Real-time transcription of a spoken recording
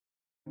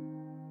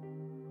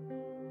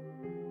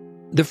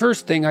The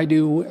first thing I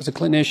do as a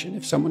clinician,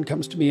 if someone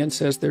comes to me and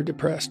says they're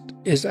depressed,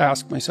 is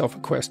ask myself a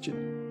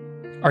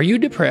question. Are you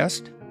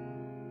depressed?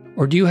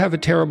 Or do you have a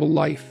terrible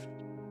life?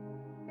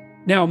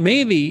 Now,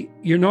 maybe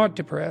you're not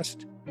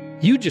depressed.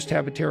 You just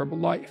have a terrible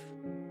life.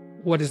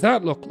 What does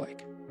that look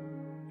like?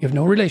 You have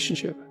no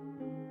relationship.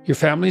 Your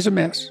family's a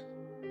mess.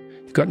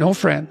 You've got no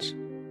friends.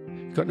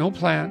 You've got no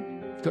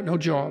plan. You've got no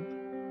job.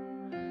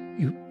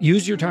 You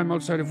use your time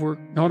outside of work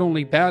not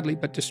only badly,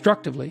 but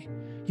destructively.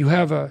 You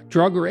have a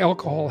drug or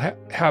alcohol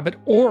habit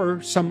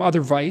or some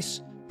other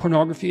vice,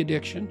 pornography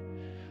addiction.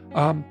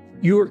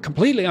 You are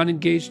completely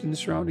unengaged in the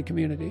surrounding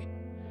community.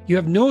 You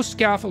have no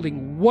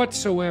scaffolding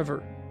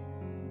whatsoever.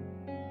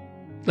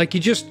 Like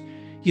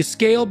you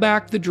scale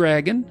back the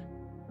dragon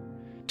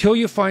till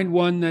you find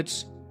one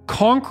that's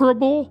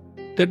conquerable,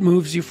 that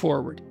moves you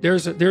forward.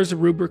 There's a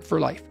rubric for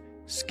life.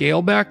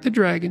 Scale back the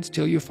dragons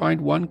till you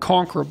find one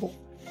conquerable,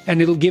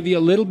 and it'll give you a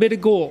little bit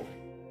of gold.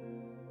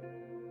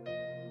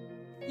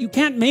 You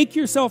can't make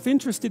yourself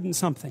interested in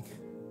something.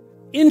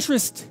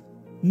 Interest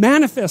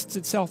manifests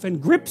itself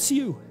and grips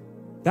you.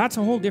 That's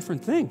a whole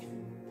different thing.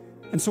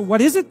 And so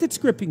what is it that's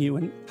gripping you,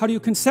 and how do you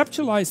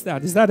conceptualize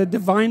that? Is that a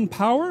divine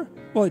power?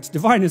 Well, it's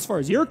divine as far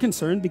as you're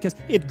concerned because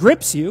it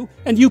grips you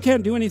and you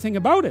can't do anything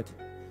about it.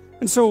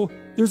 And so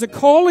there's a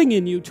calling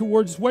in you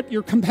towards what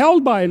you're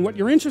compelled by and what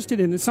you're interested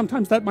in. And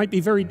sometimes that might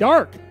be very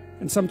dark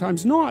and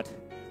sometimes not.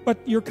 But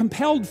you're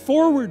compelled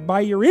forward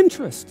by your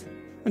interest.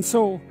 And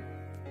so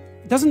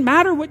it doesn't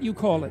matter what you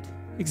call it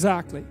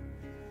exactly.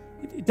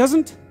 It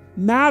doesn't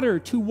matter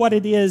to what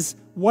it is,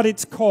 what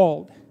it's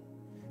called.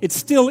 It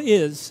still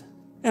is.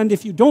 And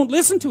if you don't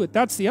listen to it,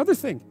 that's the other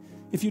thing.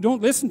 If you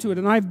don't listen to it,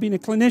 and I've been a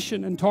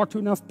clinician and talked to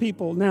enough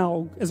people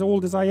now, as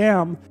old as I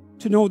am,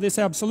 to know this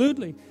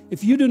absolutely.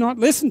 If you do not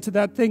listen to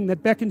that thing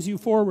that beckons you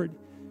forward,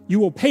 you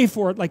will pay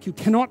for it like you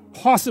cannot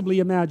possibly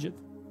imagine.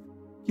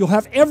 You'll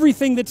have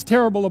everything that's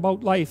terrible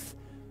about life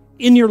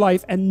in your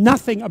life and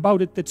nothing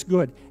about it that's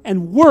good.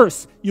 And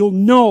worse, you'll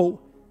know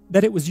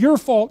that it was your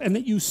fault and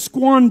that you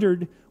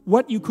squandered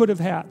what you could have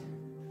had.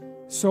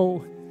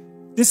 So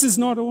this is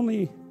not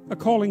only a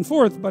calling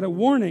forth, but a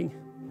warning.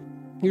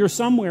 You're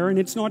somewhere and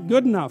it's not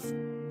good enough.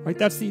 Right?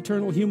 That's the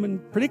eternal human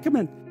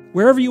predicament.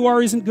 Wherever you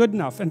are isn't good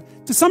enough. And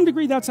to some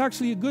degree, that's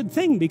actually a good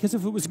thing, because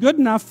if it was good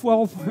enough,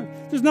 well,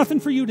 there's nothing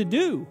for you to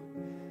do.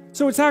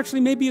 So it's actually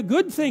maybe a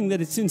good thing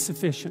that it's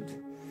insufficient.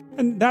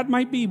 And that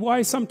might be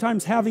why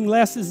sometimes having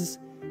less is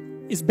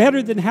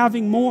better than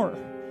having more.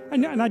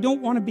 And I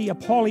don't want to be a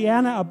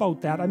Pollyanna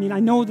about that. I mean, I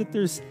know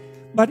that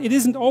but it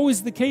isn't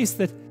always the case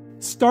that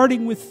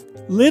starting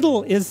with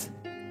little is,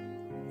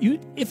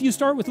 if you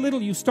start with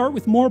little, you start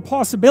with more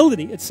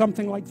possibility. It's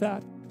something like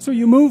that. So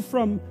you move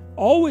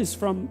always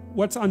from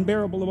what's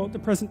unbearable about the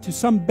present to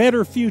some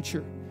better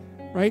future,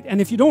 right? And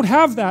if you don't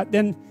have that,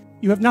 then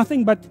you have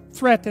nothing but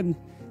threat and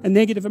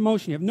negative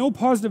emotion. You have no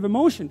positive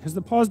emotion, because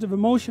the positive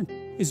emotion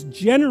is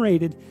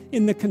generated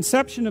in the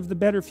conception of the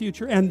better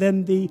future and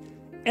then the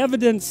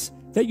evidence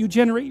that you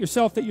generate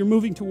yourself that you're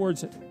moving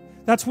towards it.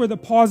 That's where the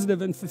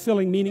positive and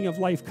fulfilling meaning of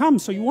life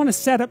comes. So you want to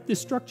set up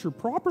this structure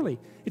properly.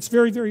 It's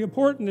very, very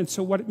important. And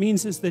so what it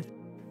means is that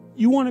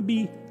you want to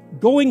be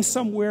going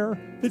somewhere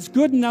that's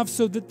good enough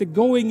so that the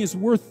going is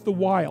worth the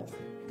while.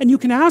 And you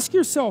can ask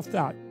yourself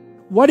that.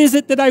 What is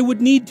it that I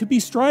would need to be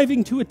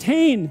striving to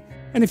attain?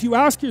 And if you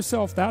ask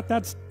yourself that,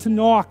 that's to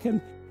knock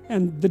and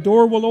the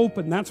door will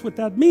open. That's what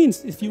that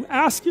means. If you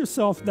ask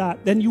yourself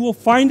that, then you will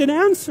find an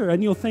answer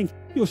and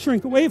you'll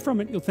shrink away from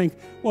it. You'll think,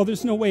 well,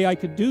 there's no way I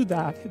could do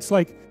that. It's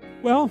like,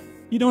 well,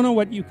 you don't know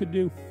what you could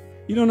do.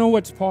 You don't know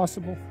what's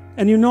possible.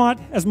 And you're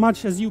not as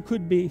much as you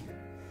could be.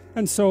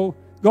 And so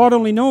God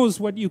only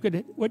knows what you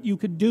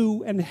could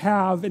do and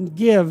have and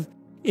give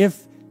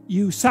if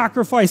you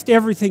sacrificed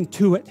everything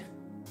to it.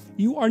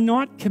 You are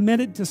not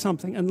committed to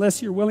something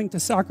unless you're willing to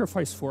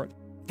sacrifice for it.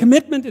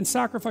 Commitment and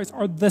sacrifice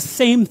are the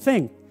same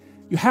thing.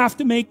 You have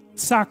to make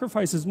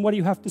sacrifices. And what do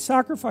you have to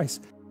sacrifice?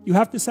 You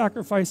have to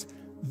sacrifice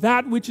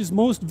that which is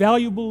most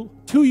valuable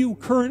to you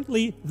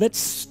currently that's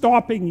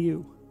stopping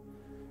you.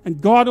 And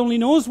God only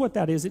knows what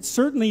that is. It's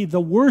certainly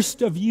the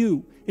worst of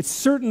you. It's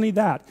certainly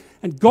that.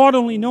 And God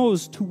only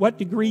knows to what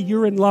degree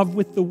you're in love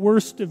with the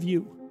worst of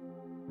you.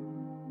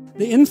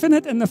 The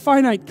infinite and the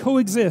finite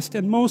coexist,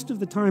 and most of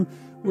the time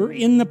we're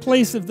in the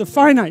place of the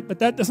finite, but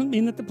that doesn't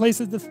mean that the place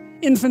of the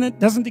infinite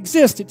doesn't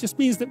exist. It just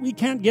means that we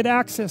can't get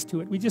access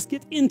to it. We just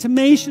get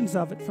intimations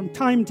of it from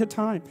time to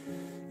time.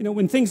 You know,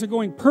 when things are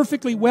going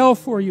perfectly well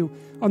for you,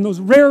 on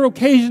those rare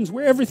occasions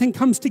where everything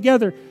comes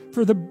together,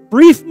 for the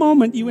brief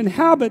moment you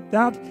inhabit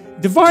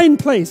that divine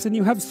place and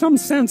you have some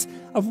sense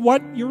of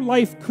what your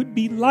life could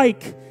be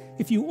like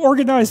if you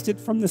organized it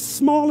from the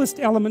smallest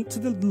element to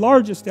the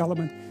largest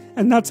element.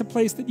 And that's a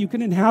place that you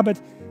can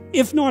inhabit,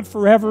 if not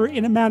forever,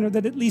 in a manner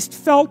that at least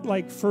felt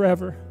like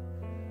forever.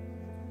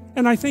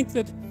 And I think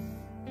that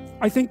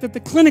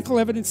the clinical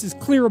evidence is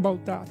clear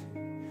about that.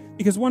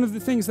 Because one of the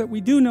things that we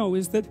do know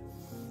is that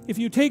if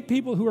you take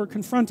people who are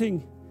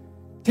confronting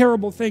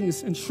terrible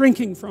things and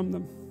shrinking from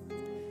them,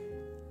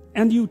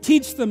 and you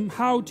teach them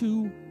how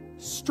to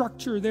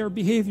structure their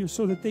behavior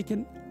so that they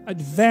can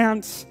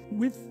advance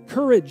with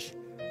courage.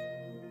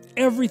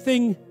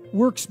 Everything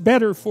works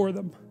better for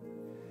them.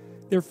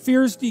 Their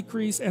fears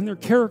decrease and their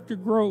character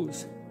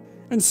grows.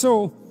 And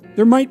so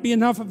there might be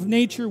enough of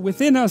nature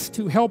within us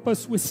to help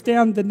us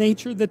withstand the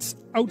nature that's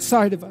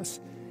outside of us.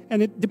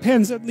 And it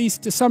depends, at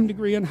least to some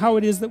degree, on how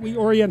it is that we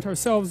orient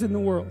ourselves in the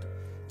world,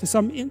 to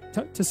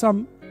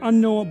some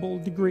unknowable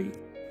degree.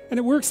 And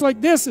it works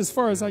like this, as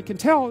far as I can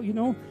tell, you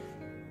know.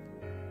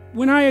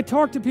 When I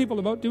talk to people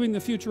about doing the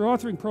future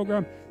authoring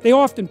program, they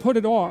often put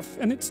it off.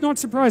 And it's not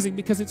surprising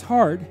because it's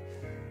hard.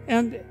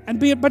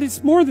 But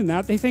it's more than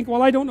that. They think,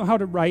 well, I don't know how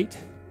to write.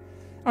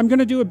 I'm going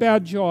to do a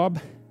bad job.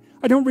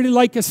 I don't really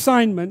like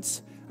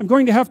assignments. I'm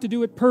going to have to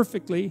do it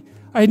perfectly.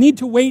 I need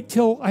to wait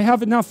till I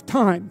have enough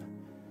time.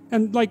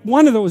 And like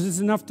one of those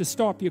is enough to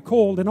stop you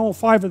cold, and all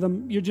 5 of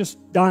them, you're just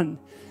done.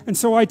 And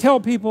so I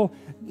tell people,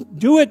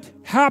 do it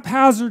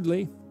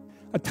haphazardly,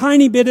 a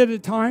tiny bit at a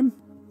time,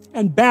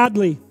 and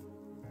badly.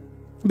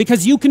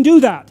 Because you can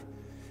do that.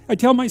 I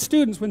tell my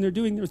students when they're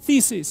doing their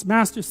thesis,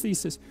 master's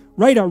thesis,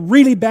 write a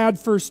really bad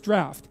first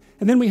draft.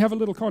 And then we have a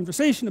little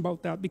conversation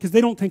about that, because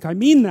they don't think I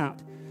mean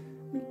that.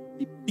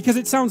 Because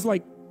it sounds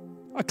like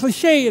a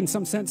cliche in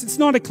some sense. It's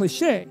not a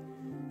cliche.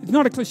 It's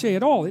not a cliche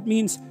at all. It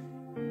means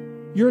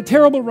you're a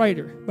terrible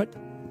writer. But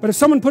if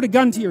someone put a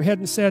gun to your head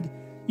and said,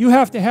 you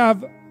have to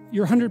have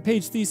your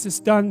 100-page thesis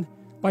done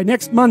by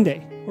next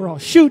Monday, or I'll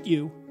shoot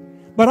you,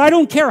 but I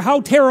don't care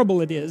how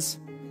terrible it is,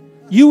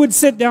 you would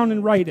sit down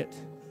and write it.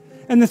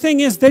 And the thing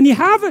is, then you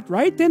have it,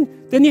 right?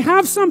 Then you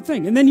have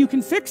something, and then you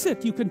can fix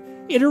it. You can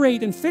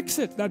iterate and fix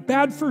it. That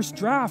bad first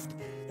draft,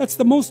 that's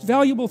the most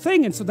valuable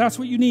thing. And so that's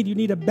what you need. You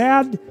need a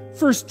bad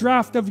first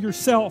draft of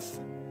yourself.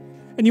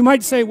 And you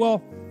might say,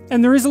 well,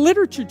 and there is a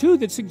literature too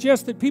that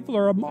suggests that people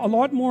are a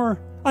lot more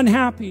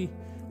unhappy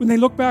when they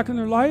look back on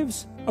their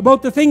lives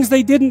about the things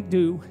they didn't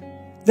do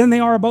than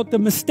they are about the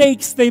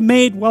mistakes they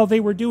made while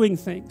they were doing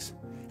things.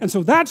 And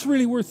so that's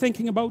really worth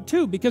thinking about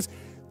too, because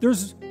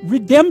there's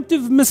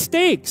redemptive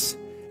mistakes.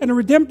 And a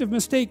redemptive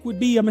mistake would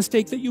be a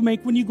mistake that you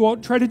make when you go out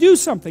and try to do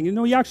something. You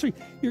know,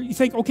 you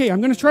think, okay,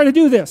 I'm going to try to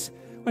do this.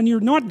 When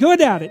you're not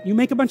good at it, you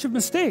make a bunch of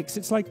mistakes.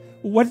 It's like,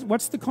 well,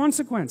 what's the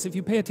consequence if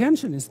you pay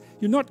attention?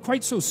 You're not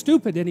quite so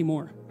stupid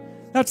anymore.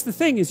 That's the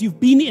thing, is you've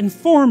been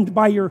informed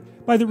by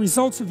the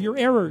results of your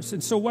errors.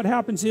 And so what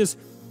happens is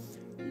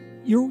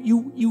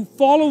you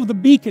follow the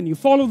beacon, you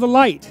follow the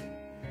light.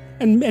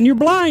 And you're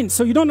blind,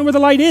 so you don't know where the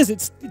light is.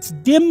 It's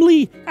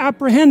dimly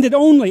apprehended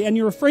only, and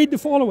you're afraid to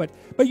follow it.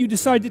 But you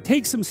decide to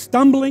take some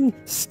stumbling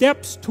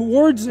steps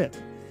towards it.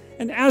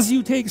 And as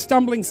you take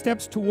stumbling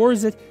steps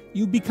towards it,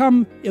 you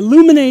become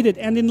illuminated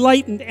and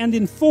enlightened and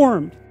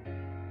informed.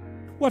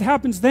 What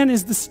happens then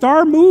is the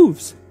star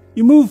moves.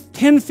 You move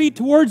 10 feet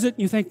towards it,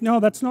 and you think, no,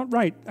 that's not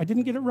right. I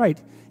didn't get it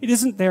right. It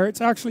isn't there.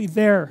 It's actually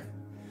there.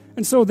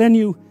 And so then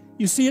you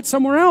see it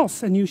somewhere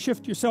else, and you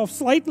shift yourself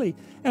slightly,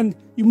 and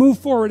you move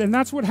forward. And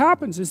that's what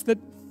happens, is that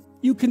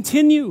you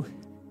continue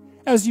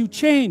as you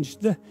change.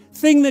 The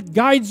thing that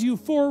guides you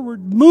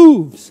forward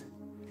moves.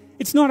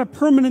 It's not a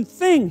permanent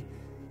thing.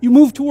 You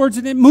move towards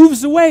it, it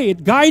moves away.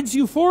 It guides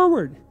you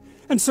forward.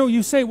 And so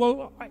you say,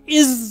 well,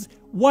 is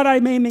what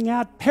I'm aiming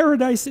at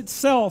paradise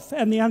itself?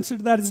 And the answer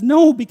to that is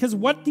no, because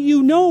what do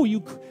you know?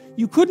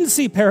 You couldn't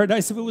see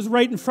paradise if it was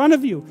right in front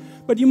of you,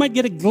 but you might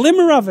get a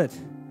glimmer of it.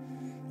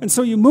 And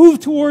so you move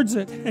towards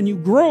it, and you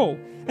grow.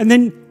 And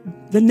then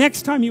the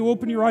next time you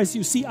open your eyes,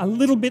 you see a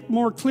little bit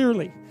more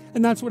clearly.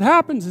 And that's what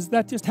happens, is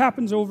that just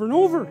happens over and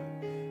over,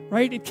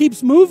 right? It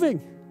keeps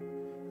moving.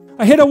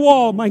 I hit a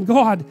wall, my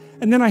God,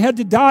 and then I had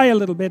to die a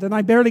little bit, and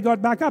I barely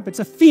got back up. It's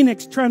a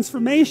phoenix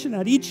transformation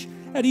at each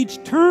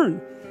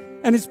turn,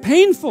 and it's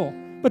painful.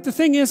 But the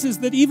thing is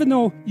that even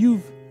though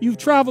you've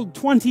traveled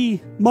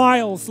 20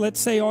 miles,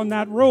 let's say, on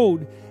that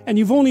road, and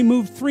you've only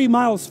moved 3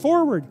 miles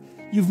forward,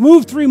 you've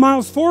moved 3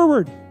 miles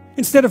forward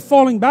instead of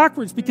falling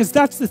backwards, because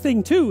that's the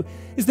thing too,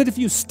 is that if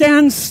you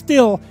stand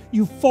still,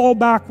 you fall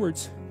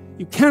backwards.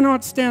 You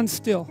cannot stand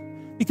still,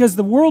 because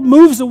the world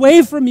moves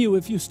away from you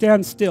if you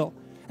stand still.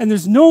 And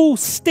there's no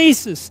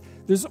stasis,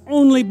 there's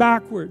only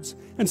backwards.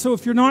 And so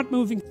if you're not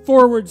moving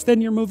forwards,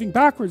 then you're moving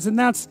backwards. And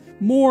that's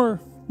more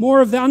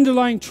of the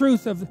underlying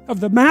truth of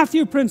the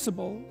Matthew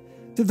principle.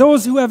 To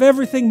those who have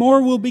everything,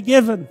 more will be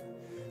given.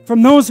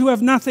 From those who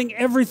have nothing,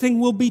 everything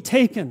will be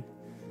taken.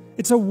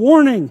 It's a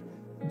warning.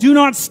 Do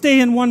not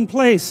stay in one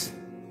place.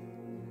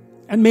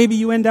 And maybe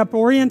you end up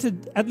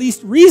oriented at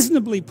least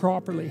reasonably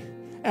properly.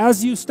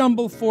 As you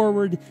stumble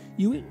forward,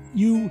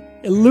 you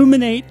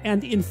illuminate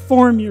and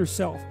inform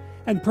yourself.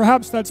 And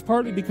perhaps that's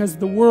partly because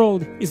the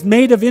world is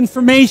made of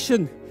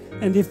information.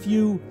 And if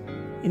you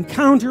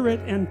encounter it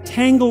and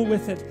tangle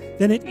with it,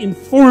 then it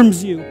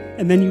informs you.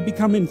 And then you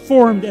become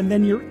informed, and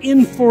then you're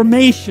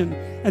information,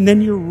 and then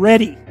you're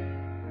ready.